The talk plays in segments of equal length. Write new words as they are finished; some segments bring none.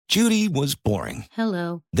Judy was boring.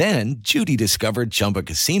 Hello. Then Judy discovered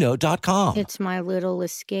ChumbaCasino.com. It's my little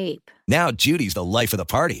escape. Now Judy's the life of the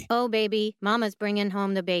party. Oh, baby, mama's bringing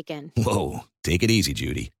home the bacon. Whoa, take it easy,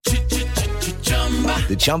 Judy.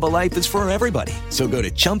 The Chumba life is for everybody. So go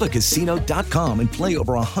to ChumbaCasino.com and play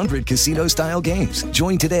over 100 casino-style games.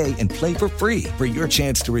 Join today and play for free for your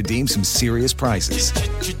chance to redeem some serious prizes.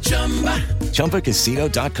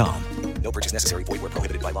 ChumbaCasino.com. No purchase necessary. Void where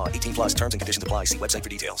prohibited by law. 18 plus terms and conditions apply. See website for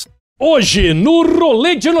details. Hoje, no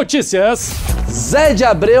Rolê de Notícias, Zé de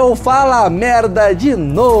Abreu fala merda de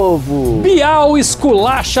novo. Bial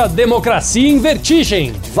esculacha a democracia em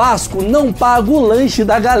Vertigem. Vasco não paga o lanche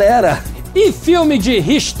da galera. E filme de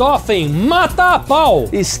Richthofen mata a pau.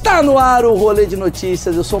 Está no ar o Rolê de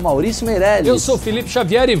Notícias. Eu sou Maurício Meirelles. Eu sou Felipe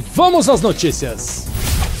Xavier e vamos às notícias.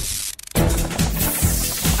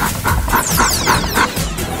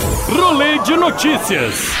 Rolê de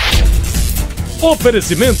Notícias.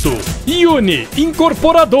 Oferecimento Uni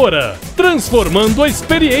Incorporadora, transformando a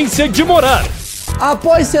experiência de morar.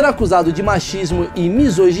 Após ser acusado de machismo e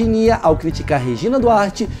misoginia ao criticar Regina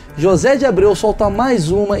Duarte, José de Abreu solta mais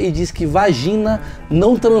uma e diz que vagina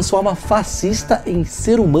não transforma fascista em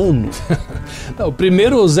ser humano. Não,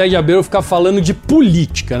 primeiro o Zé de Abreu fica falando de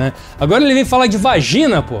política, né? Agora ele vem falar de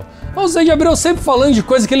vagina, pô. O Zé de Abreu sempre falando de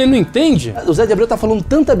coisa que ele não entende. O Zé de Abreu tá falando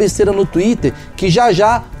tanta besteira no Twitter que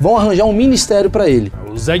já vão arranjar um ministério pra ele.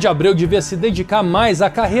 O Zé de Abreu devia se dedicar mais à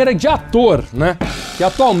carreira de ator, né? Que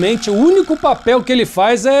atualmente o único papel que ele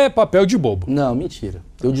faz é papel de bobo. Não, mentira.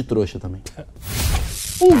 Eu de trouxa também.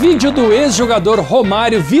 Um vídeo do ex-jogador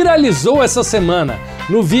Romário viralizou essa semana.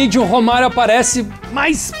 No vídeo, Romário aparece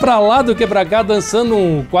mais pra lá do que pra cá, dançando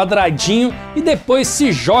um quadradinho e depois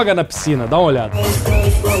se joga na piscina. Dá uma olhada.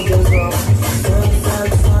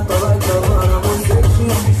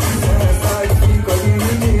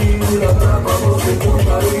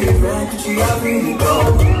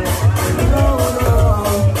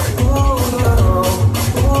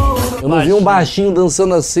 Eu não vi um baixinho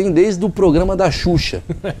dançando assim desde o programa da Xuxa.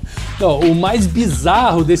 Não, o mais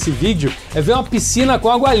bizarro desse vídeo é ver uma piscina com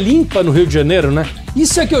água limpa no Rio de Janeiro, né?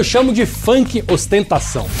 Isso é que eu chamo de funk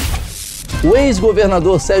ostentação. O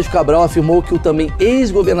ex-governador Sérgio Cabral afirmou que o também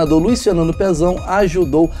ex-governador Luiz Fernando Pezão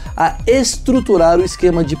ajudou a estruturar o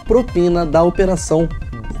esquema de propina da Operação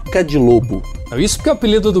Boca de Lobo. Isso porque o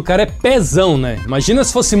apelido do cara é Pezão, né? Imagina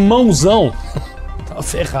se fosse Mãozão. Tá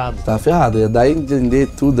ferrado. Tá ferrado, ia dar a entender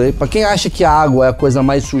tudo aí. Pra quem acha que a água é a coisa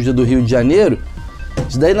mais suja do Rio de Janeiro,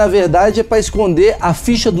 isso daí na verdade é pra esconder a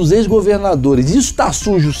ficha dos ex-governadores. Isso tá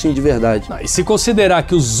sujo sim de verdade. E se considerar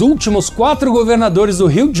que os últimos 4 governadores do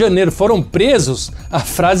Rio de Janeiro foram presos, a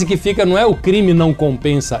frase que fica não é o crime não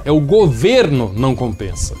compensa, é o governo não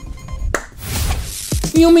compensa.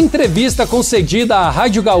 Em uma entrevista concedida à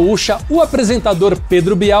Rádio Gaúcha, o apresentador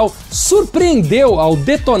Pedro Bial surpreendeu ao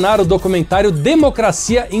detonar o documentário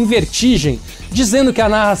Democracia em Vertigem, dizendo que a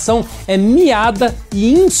narração é miada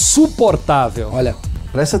e insuportável. Olha,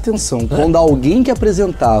 presta atenção, quando alguém que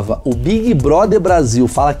apresentava o Big Brother Brasil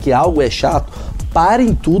fala que algo é chato,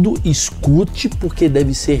 parem tudo, escute, porque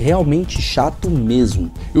deve ser realmente chato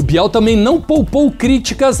mesmo. E o Bial também não poupou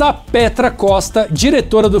críticas a Petra Costa,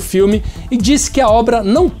 diretora do filme, e disse que a obra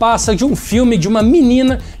não passa de um filme de uma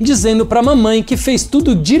menina dizendo pra mamãe que fez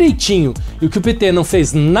tudo direitinho e que o PT não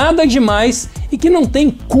fez nada demais e que não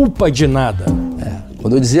tem culpa de nada.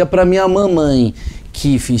 Quando eu dizia pra minha mamãe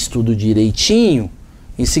que fiz tudo direitinho,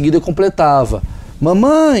 em seguida eu completava: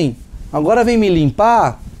 mamãe, agora vem me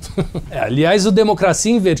limpar? Aliás, o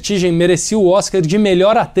Democracia em Vertigem merecia o Oscar de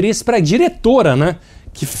melhor atriz pra diretora, né?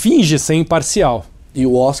 Que finge ser imparcial. E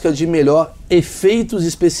o Oscar de melhor efeitos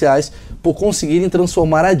especiais por conseguirem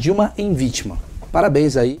transformar a Dilma em vítima.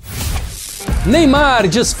 Parabéns aí. Neymar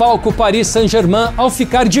desfalca o Paris Saint-Germain ao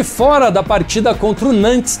ficar de fora da partida contra o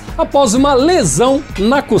Nantes após uma lesão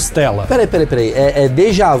na costela. Peraí. É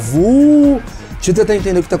déjà vu? Deixa eu tentar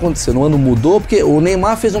entender o que tá acontecendo. O ano mudou porque o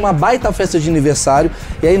Neymar fez uma baita festa de aniversário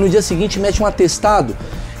e aí no dia seguinte mete um atestado.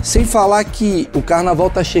 Sem falar que o carnaval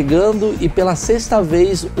tá chegando e pela 6ª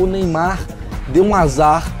vez o Neymar deu um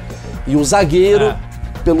azar e o zagueiro,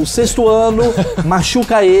 pelo 6º ano,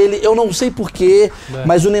 machuca ele. Eu não sei porquê,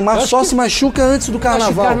 mas o Neymar só se machuca antes do carnaval.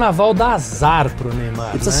 Acho que o carnaval dá azar pro Neymar.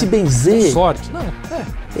 Ele precisa se benzer. Com sorte. Não,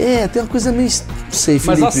 tem uma coisa meio... Não sei,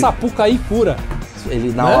 Felipe. Mas a Sapucaí cura.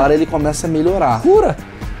 Ele, na hora ele começa a melhorar. Cura?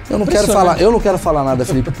 Eu não quero falar nada,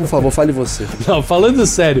 Felipe. Por favor, fale você. Não, falando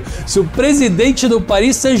sério, se o presidente do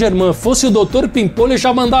Paris Saint-Germain fosse o Dr. Pimpolho,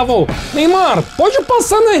 já mandava o Neymar, pode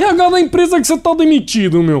passar no RH da empresa que você tá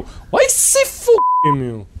demitido, meu. Vai se f***,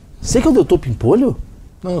 meu. Você que é o Dr. Pimpolho?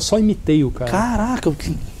 Não, eu só imitei o cara. Caraca,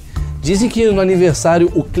 Dizem que no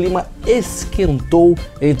aniversário o clima esquentou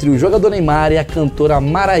entre o jogador Neymar e a cantora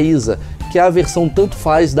Maraísa, que é a versão tanto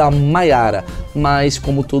faz da Maiara. Mas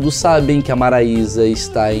como todos sabem que a Maraísa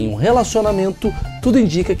está em um relacionamento, tudo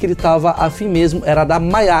indica que ele estava afim mesmo, era da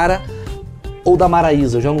Maiara ou da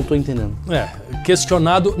Maraísa, eu já não tô entendendo.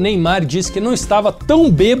 Questionado, Neymar disse que não estava tão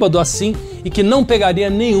bêbado assim e que não pegaria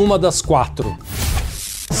nenhuma das 4.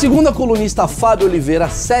 Segundo a colunista Fábio Oliveira,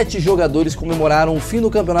 7 jogadores comemoraram o fim do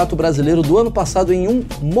Campeonato Brasileiro do ano passado em um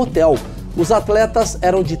motel. Os atletas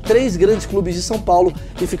eram de 3 grandes clubes de São Paulo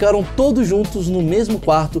e ficaram todos juntos no mesmo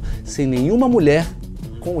quarto, sem nenhuma mulher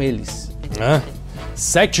com eles.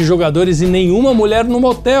 7 jogadores e nenhuma mulher no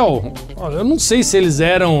motel. Eu não sei se eles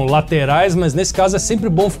eram laterais, mas nesse caso é sempre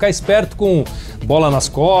bom ficar esperto com bola nas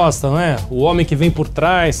costas, né? O homem que vem por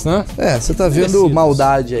trás, né? Você tá vendo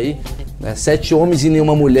maldade aí, né? 7 homens e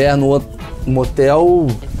nenhuma mulher no motel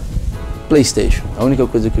PlayStation. A única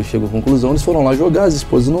coisa que eu chego à conclusão, eles foram lá jogar, as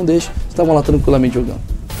esposas não deixam, estavam lá tranquilamente jogando.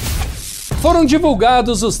 Foram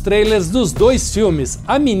divulgados os trailers dos 2 filmes,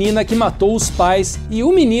 A Menina que Matou os Pais e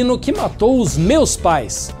O Menino que Matou os Meus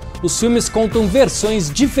Pais. Os filmes contam versões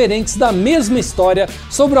diferentes da mesma história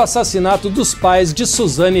sobre o assassinato dos pais de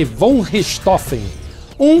Suzanne von Richthofen.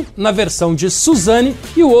 Um na versão de Suzanne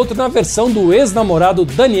e o outro na versão do ex-namorado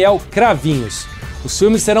Daniel Cravinhos. Os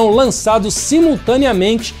filmes serão lançados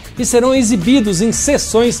simultaneamente e serão exibidos em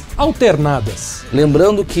sessões alternadas.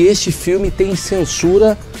 Lembrando que este filme tem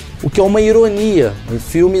censura, o que é uma ironia. Um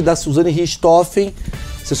filme da Suzanne Richthofen,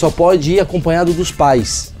 você só pode ir acompanhado dos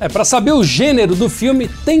pais. Para saber o gênero do filme,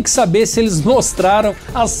 tem que saber se eles mostraram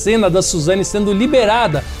a cena da Suzanne sendo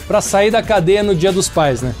liberada para sair da cadeia no Dia dos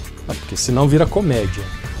Pais, né? Porque senão vira comédia.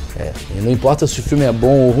 E não importa se o filme é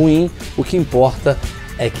bom ou ruim, o que importa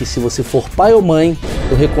é que se você for pai ou mãe,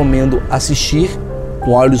 eu recomendo assistir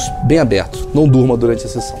com olhos bem abertos. Não durma durante a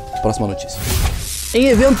sessão. Próxima notícia. Em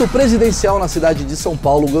evento presidencial na cidade de São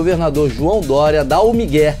Paulo, o governador João Dória dá o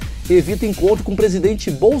migué e evita encontro com o presidente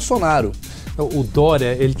Bolsonaro. O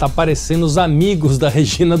Dória, ele tá parecendo os amigos da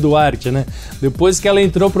Regina Duarte, né? Depois que ela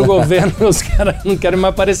entrou pro governo, os caras não querem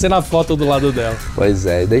mais aparecer na foto do lado dela. Pois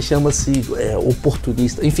é, daí chama-se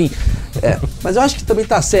oportunista. Enfim, mas eu acho que também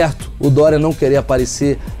tá certo o Dória não querer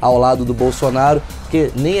aparecer ao lado do Bolsonaro,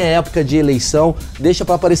 porque nem é época de eleição, deixa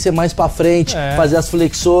pra aparecer mais pra frente, fazer as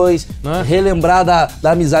flexões, relembrar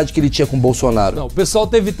da amizade que ele tinha com o Bolsonaro. Não, o pessoal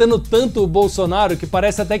tá evitando tanto o Bolsonaro que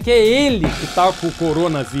parece até que é ele que tá com o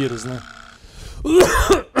coronavírus, né?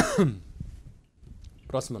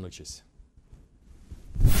 Próxima notícia.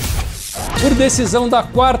 Por decisão da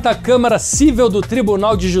 4ª Câmara Cível do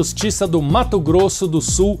Tribunal de Justiça do Mato Grosso do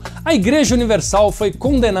Sul, a Igreja Universal foi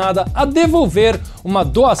condenada a devolver uma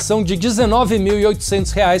doação de R$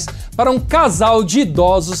 19.800 para um casal de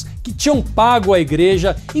idosos que tinham pago a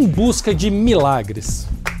igreja em busca de milagres.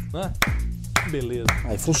 Beleza.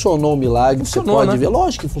 Aí funcionou o milagre, funcionou, você pode ver,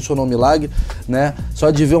 lógico que funcionou o milagre, né? Só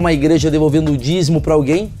de ver uma igreja devolvendo o dízimo pra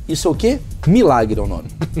alguém, isso é o quê? Milagre é o nome.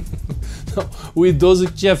 Não, o idoso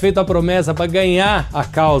que tinha feito a promessa pra ganhar a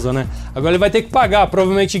causa, né? Agora ele vai ter que pagar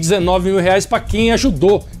provavelmente R$ 19.000 pra quem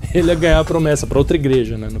ajudou ele a ganhar a promessa, pra outra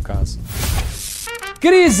igreja, né, no caso.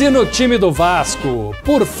 Crise no time do Vasco.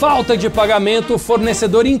 Por falta de pagamento, o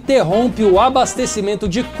fornecedor interrompe o abastecimento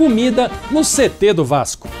de comida no CT do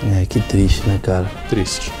Vasco. Que triste, né, cara?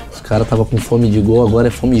 Triste. Os caras estavam com fome de gol, agora é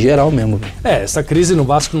fome geral mesmo. Essa crise no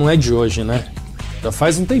Vasco não é de hoje, né? Já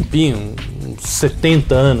faz um tempinho, uns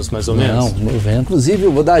 70 anos mais ou menos. Não, 90. Inclusive,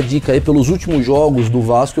 eu vou dar a dica aí, pelos últimos jogos do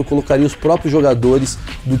Vasco, eu colocaria os próprios jogadores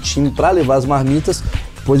do time para levar as marmitas,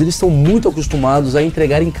 pois eles estão muito acostumados a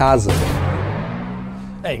entregar em casa.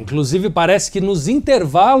 Inclusive parece que nos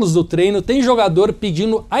intervalos do treino tem jogador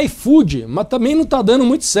pedindo iFood, mas também não tá dando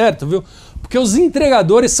muito certo, viu? Porque os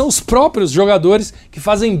entregadores são os próprios jogadores que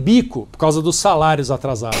fazem bico por causa dos salários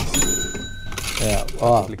atrasados.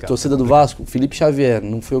 Torcida do Vasco, Felipe Xavier,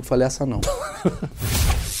 não fui eu que falei essa não.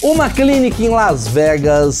 Uma clínica em Las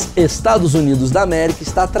Vegas, Estados Unidos da América,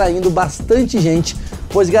 está atraindo bastante gente,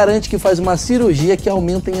 pois garante que faz uma cirurgia que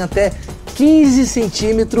aumenta em até 15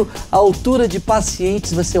 centímetros a altura de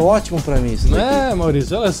pacientes. Vai ser ótimo pra mim isso daqui.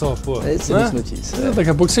 Maurício, olha só, pô. É excelente notícia. Daqui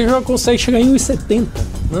a pouco você já consegue chegar em 1,70,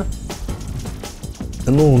 né?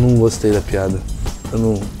 Eu não gostei da piada.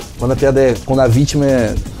 Quando a piada é... Quando a vítima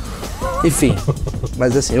é... Enfim,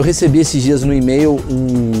 mas assim, eu recebi esses dias no e-mail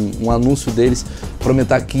um anúncio deles para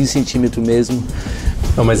aumentar 15 centímetros mesmo.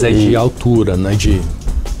 Não, mas é de altura, não é de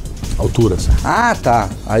altura. Ah, tá.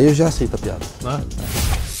 Aí eu já aceito a piada.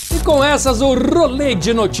 E com essas, o rolê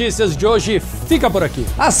de notícias de hoje fica por aqui.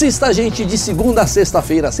 Assista a gente de segunda a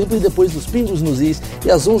sexta-feira, sempre depois dos Pingos nos Is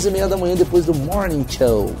e às 11h30 da manhã depois do Morning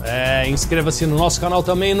Show. Inscreva-se no nosso canal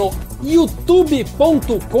também no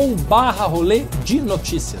youtube.com/rolê de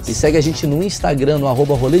notícias. E segue a gente no Instagram, no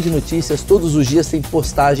 @rolê de notícias. Todos os dias tem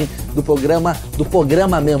postagem do programa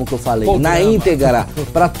mesmo que eu falei, na íntegra,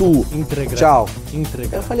 pra tu. Entregar. Tchau.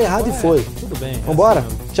 Entregar. Eu falei errado e foi. Tudo bem. Vambora?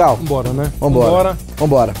 Tchau. Vambora, né? Vambora.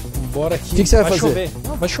 Vambora aqui. O que você vai fazer? Chover.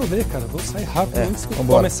 Não, vai chover, cara. Vou sair rápido antes que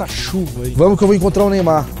vambora. tome essa chuva aí. Vamos que eu vou encontrar o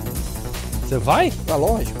Neymar. Você vai? Tá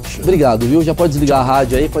lógico. Obrigado, viu? Já pode desligar a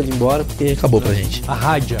rádio aí, pode ir embora, porque acabou pra gente. A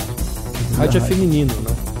rádia. Rádio é feminino,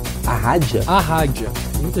 né? A rádia? A rádia.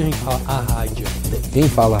 Muita gente fala a rádia. Quem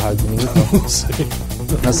fala rádio? Ninguém fala. Não sei.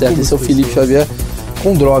 Tá certo, esse é o Felipe Xavier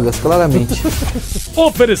com drogas, claramente.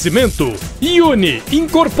 Oferecimento Uni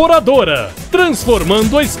Incorporadora,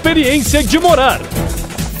 transformando a experiência de morar.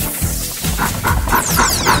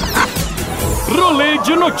 Rolê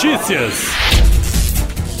de notícias.